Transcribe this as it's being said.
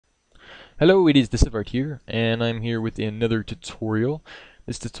Hello, it is the Sivart here, and I'm here with another tutorial.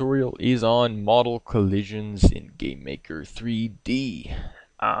 This tutorial is on model collisions in GameMaker 3D.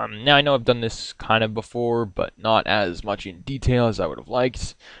 Now I know I've done this kind of before, but not as much in detail as I would have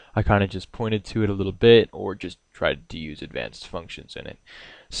liked. I kind of just pointed to it a little bit, or just tried to use advanced functions in it.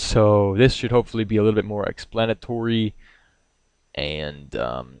 So this should hopefully be a little bit more explanatory. And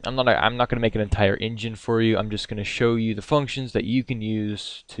I'm not going to make an entire engine for you. I'm just going to show you the functions that you can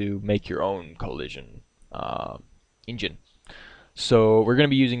use to make your own collision engine. So we're going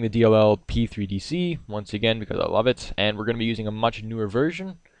to be using the DLL P3DC once again because I love it, and we're going to be using a much newer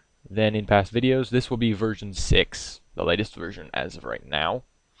version than in past videos. This will be version 6, the latest version as of right now.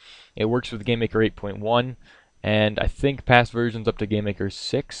 It works with GameMaker 8.1, and I think past versions up to GameMaker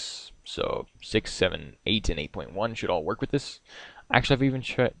 6. So 6, 7, 8, and 8.1 should all work with this. Actually, I've even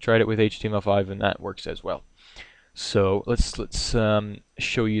tried it with HTML5, and that works as well. So let's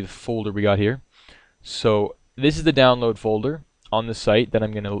show you the folder we got here. So this is the download folder on the site that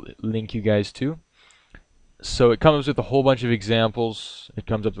I'm going to link you guys to. So it comes with a whole bunch of examples. It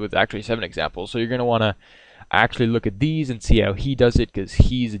comes up with actually 7 examples. So you're going to want to actually look at these and see how he does it, because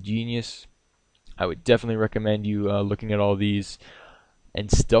he's a genius. I would definitely recommend you looking at all these and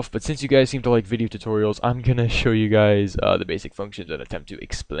stuff, but since you guys seem to like video tutorials, I'm gonna show you guys the basic functions and attempt to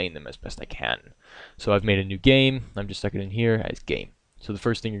explain them as best I can. So I've made a new game. I'm just stuck it in here as game. So the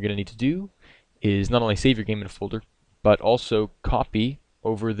first thing you're gonna need to do is not only save your game in a folder, but also copy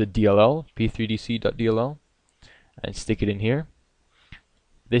over the DLL, P3DC.DLL, and stick it in here.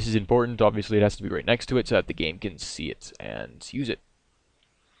 This is important. Obviously, it has to be right next to it so that the game can see it and use it.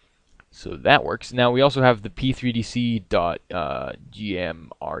 So that works. Now we also have the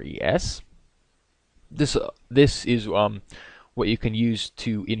P3DC.gmres. This is what you can use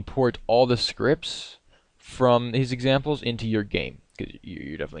to import all the scripts from his examples into your game, because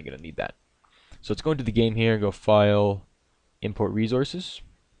you're definitely going to need that. So let's go into the game here, go File, Import Resources.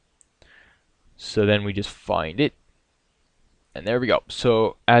 So then we just find it, and there we go.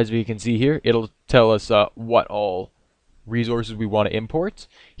 So as we can see here, it'll tell us what all resources we want to import.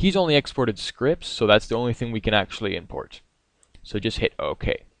 He's only exported scripts, so that's the only thing we can actually import. So just hit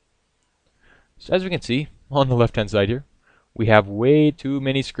OK. So as we can see on the left hand side here, we have way too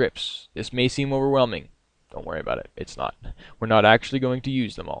many scripts. This may seem overwhelming. Don't worry about it. It's not. We're not actually going to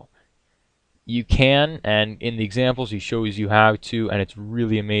use them all. You can, and in the examples he shows you how to, and it's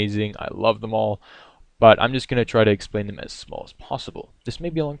really amazing. I love them all, but I'm just going to try to explain them as small as possible. This may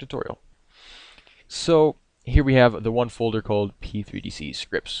be a long tutorial. So here we have the one folder called P3DC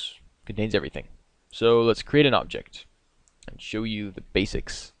scripts. Contains everything. So let's create an object and show you the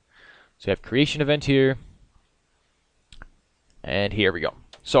basics. So you have creation event here, and here we go.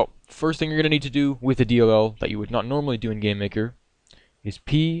 So first thing you're going to need to do with the DLL that you would not normally do in GameMaker is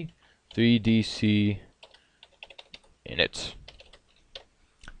P3DC init.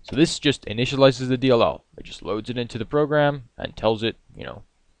 So this just initializes the DLL. It just loads it into the program and tells it,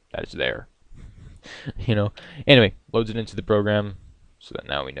 that it's there. Anyway, loads it into the program so that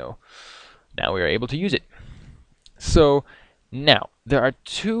now we know. Now we are able to use it. So now there are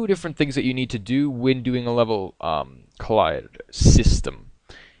 2 different things that you need to do when doing a level collide system.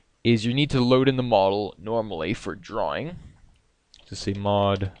 Is you need to load in the model normally for drawing. So say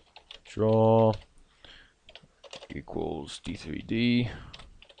mod draw equals d3d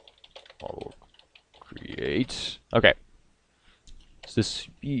model create. Okay. This,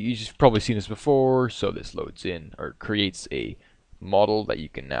 you've probably seen this before, so this loads in or creates a model that you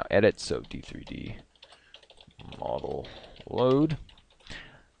can now edit. So d3d model load.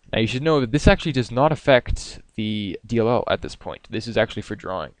 Now you should know that this actually does not affect the DLL at this point. This is actually for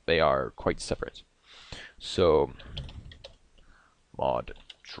drawing. They are quite separate. So mod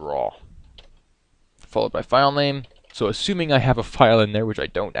draw followed by file name. So assuming I have a file in there, which I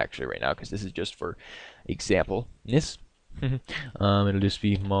don't actually right now because this is just for example-ness. It'll just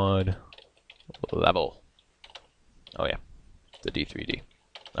be mod level. Oh yeah, the D3D.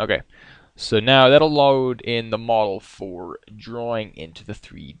 Okay, so now that'll load in the model for drawing into the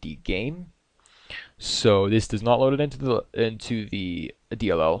 3D game. So this does not load it into the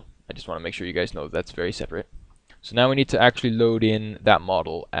DLL. I just want to make sure you guys know that's very separate. So now we need to actually load in that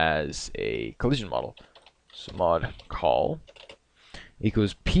model as a collision model. So mod call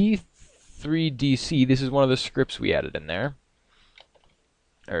equals P3DC. This is one of the scripts we added in there.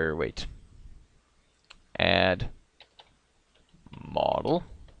 Or wait. Add model.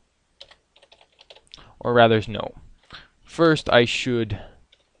 Or rather, no. First, I should.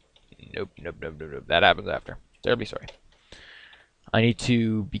 Nope. That happens after. Terribly sorry. I need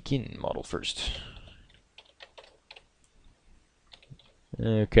to begin model first.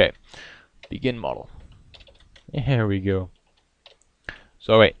 Okay. begin model. There we go.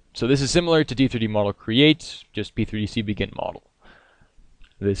 So wait, so this is similar to D3D model create, just P3DC begin model.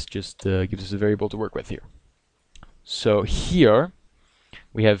 This just gives us a variable to work with here. So here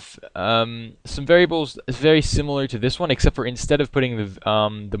we have some variables very similar to this one, except for instead of putting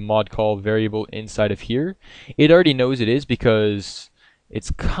the mod call variable inside of here, it already knows it is because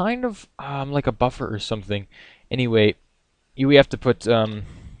it's kind of like a buffer or something. Anyway, we have to put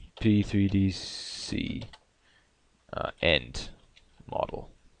P3DC end model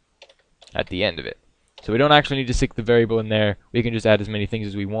at the end of it. So we don't actually need to stick the variable in there. We can just add as many things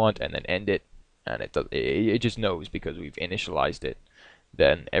as we want and then end it, and it just knows because we've initialized it.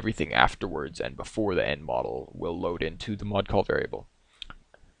 Then everything afterwards and before the end model will load into the mod call variable.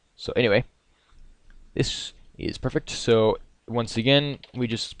 So anyway, this is perfect. So once again, we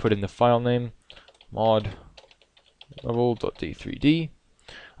just put in the file name mod level.d3d.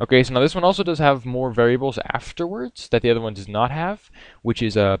 Okay, so now this one also does have more variables afterwards that the other one does not have, which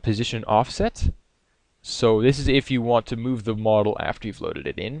is a position offset. So this is if you want to move the model after you've loaded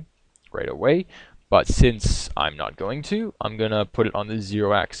it in right away. But since I'm not going to, I'm going to put it on the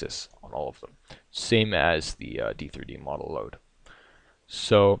 0 axis on all of them. Same as the D3D model load.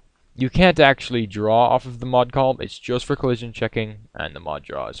 So you can't actually draw off of the mod call. It's just for collision checking, and the mod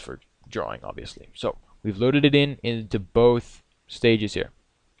draw is for drawing, obviously. So we've loaded it into both stages here.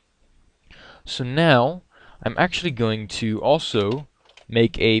 So now I'm actually going to also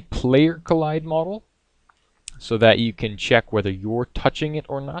make a player collide model so that you can check whether you're touching it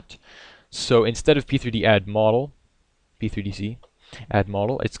or not. So instead of P3D add model, P3DC add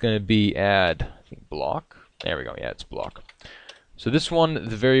model, it's going to be add, I think, block. There we go. Yeah, it's block. So this one,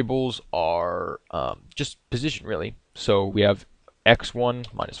 the variables are just position, really. So we have x1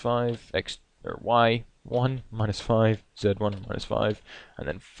 minus 5, x or y1 minus 5, z1 minus 5, and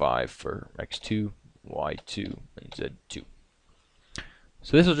then 5 for x2, y2, and z2.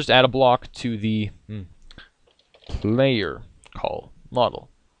 So this will just add a block to the player call model.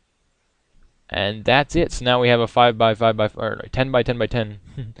 And that's it. So now we have a 5 by 5 by or 10 by 10 by 10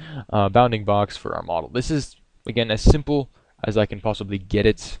 bounding box for our model. This is again as simple as I can possibly get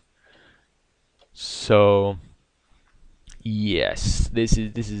it. So yes, this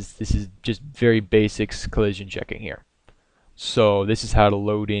is just very basics collision checking here. So this is how to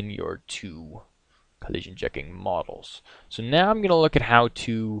load in your 2 collision checking models. So now I'm going to look at how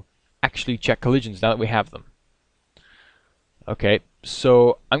to actually check collisions now that we have them. Okay,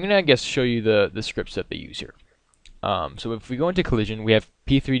 so I'm going to, I guess, show you the scripts that they use here. So if we go into collision, we have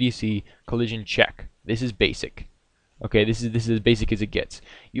P3DC collision check. This is basic. Okay, this is as basic as it gets.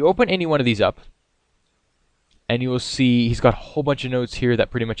 You open any one of these up, and you will see he's got a whole bunch of notes here that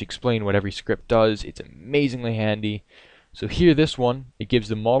pretty much explain what every script does. It's amazingly handy. So here, this one, it gives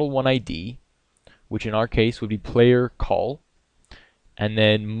the model 1 ID, which in our case would be player call, and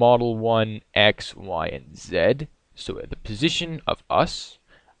then model 1 X, Y, and Z. So at the position of us,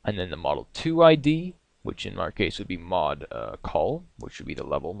 and then the model 2 ID, which in our case would be mod call, which would be the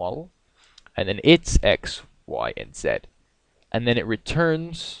level model, and then its X, Y, and Z. And then it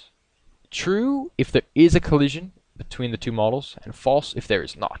returns true if there is a collision between the 2 models, and false if there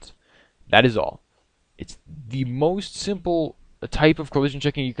is not. That is all. It's the most simple type of collision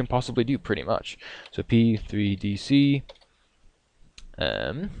checking you can possibly do, pretty much. So P3DC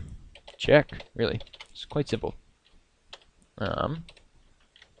check, really. It's quite simple.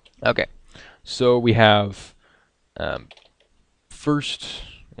 Okay, so we have first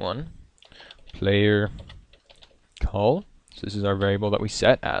one, player call. So this is our variable that we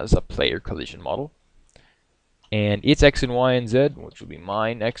set as a player collision model. And its X and Y and Z, which will be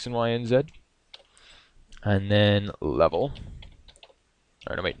mine X and Y and Z. And then level.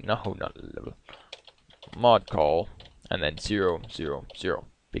 Or no, wait, no, not level. Mod call. And then 0, 0, 0.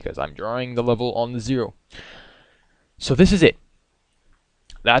 Because I'm drawing the level on the 0. So this is it.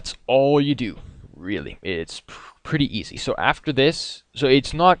 That's all you do, really. It's pretty easy. So after this, so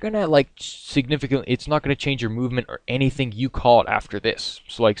it's not gonna like significantly, it's not gonna change your movement or anything you call it after this.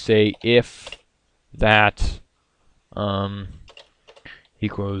 So like say if that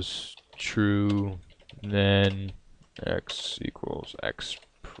equals true, then x equals x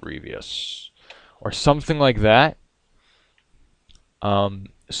previous, or something like that.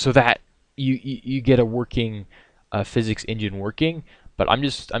 So that you get a working physics engine working, but I'm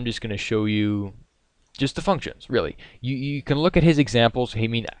just going to show you just the functions, really. You can look at his examples.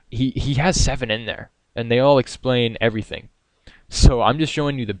 He has 7 in there, and they all explain everything. So I'm just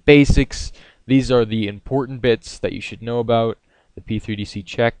showing you the basics. These are the important bits that you should know about the P3DC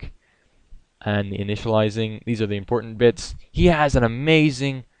check and the initializing. These are the important bits. He has an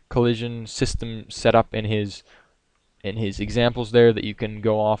amazing collision system set up in his examples there that you can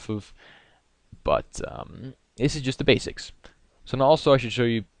go off of, but this is just the basics. So now also I should show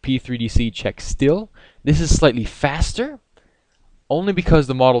you P3DC check still. This is slightly faster, only because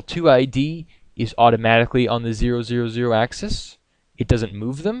the Model 2 ID is automatically on the 000 axis. It doesn't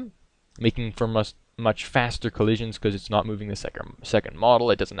move them, making for much faster collisions because it's not moving the second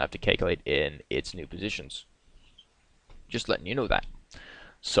model. It doesn't have to calculate in its new positions. Just letting you know that.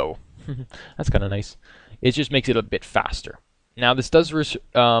 So that's kind of nice. It just makes it a bit faster. Now this does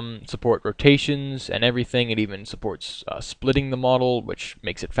support rotations and everything. It even supports splitting the model, which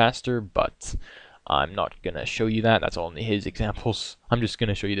makes it faster, but I'm not going to show you that. That's all in his examples. I'm just going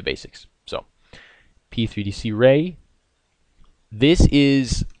to show you the basics. So P3DC Ray. This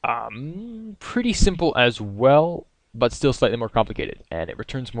is pretty simple as well, but still slightly more complicated, and it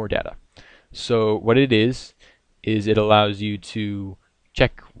returns more data. So what it is it allows you to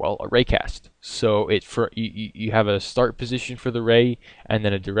check, well, a ray cast. So you have a start position for the ray, and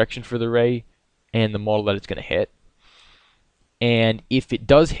then a direction for the ray, and the model that it's going to hit. And if it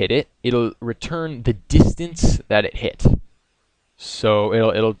does hit it, it'll return the distance that it hit. So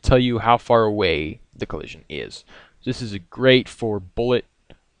it'll tell you how far away the collision is. This is great for bullet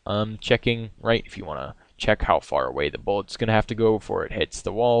checking, right? If you want to check how far away the bullet's going to have to go before it hits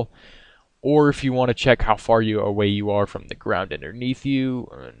the wall, or if you want to check how far away you are from the ground underneath you,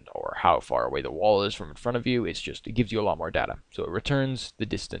 or how far away the wall is from in front of you. It gives you a lot more data. So it returns the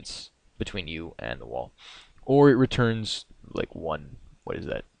distance between you and the wall, or it returns like what is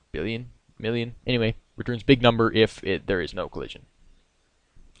that, billion, million? Anyway, returns big number if there is no collision.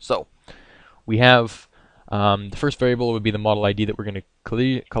 So we have the first variable would be the model ID that we're going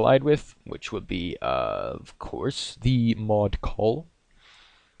to collide with, which would be, of course, the mod call.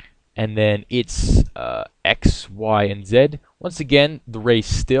 And then it's X, Y, and Z. Once again, the ray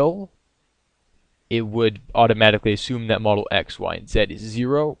still, it would automatically assume that model X, Y, and Z is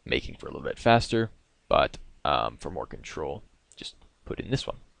 0, making for a little bit faster, but for more control, just put in this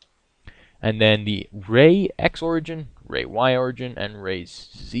one. And then the ray X origin, ray Y origin, and ray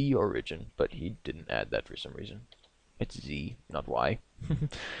Z origin, but he didn't add that for some reason. It's Z, not Y.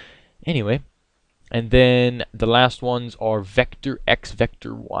 Anyway, and then the last ones are vector X,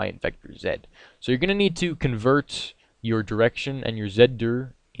 vector Y, and vector Z. So you're going to need to convert your direction and your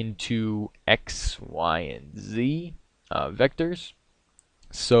Z-dir into X, Y, and Z vectors.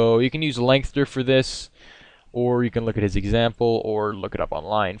 So you can use length-dir for this, or you can look at his example, or look it up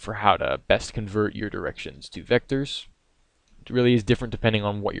online for how to best convert your directions to vectors. It really is different depending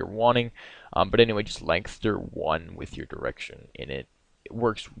on what you're wanting, but anyway, just length-dir 1 with your direction in it. It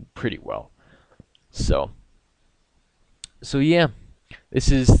works pretty well. So yeah,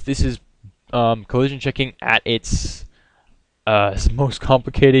 this is collision checking at its most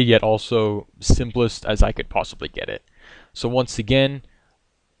complicated yet also simplest as I could possibly get it. So once again,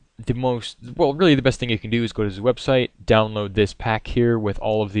 really the best thing you can do is go to his website, download this pack here with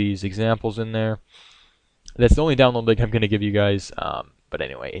all of these examples in there. That's the only download link I'm going to give you guys. But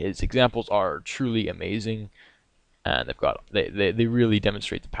anyway, his examples are truly amazing, and they really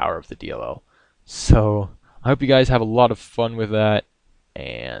demonstrate the power of the DLL. So I hope you guys have a lot of fun with that,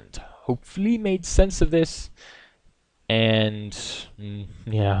 and hopefully made sense of this, and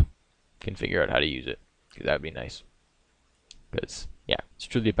yeah, can figure out how to use it, because that would be nice. Because yeah, it's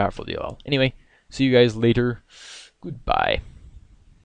truly a powerful DLL. Anyway, see you guys later. Goodbye.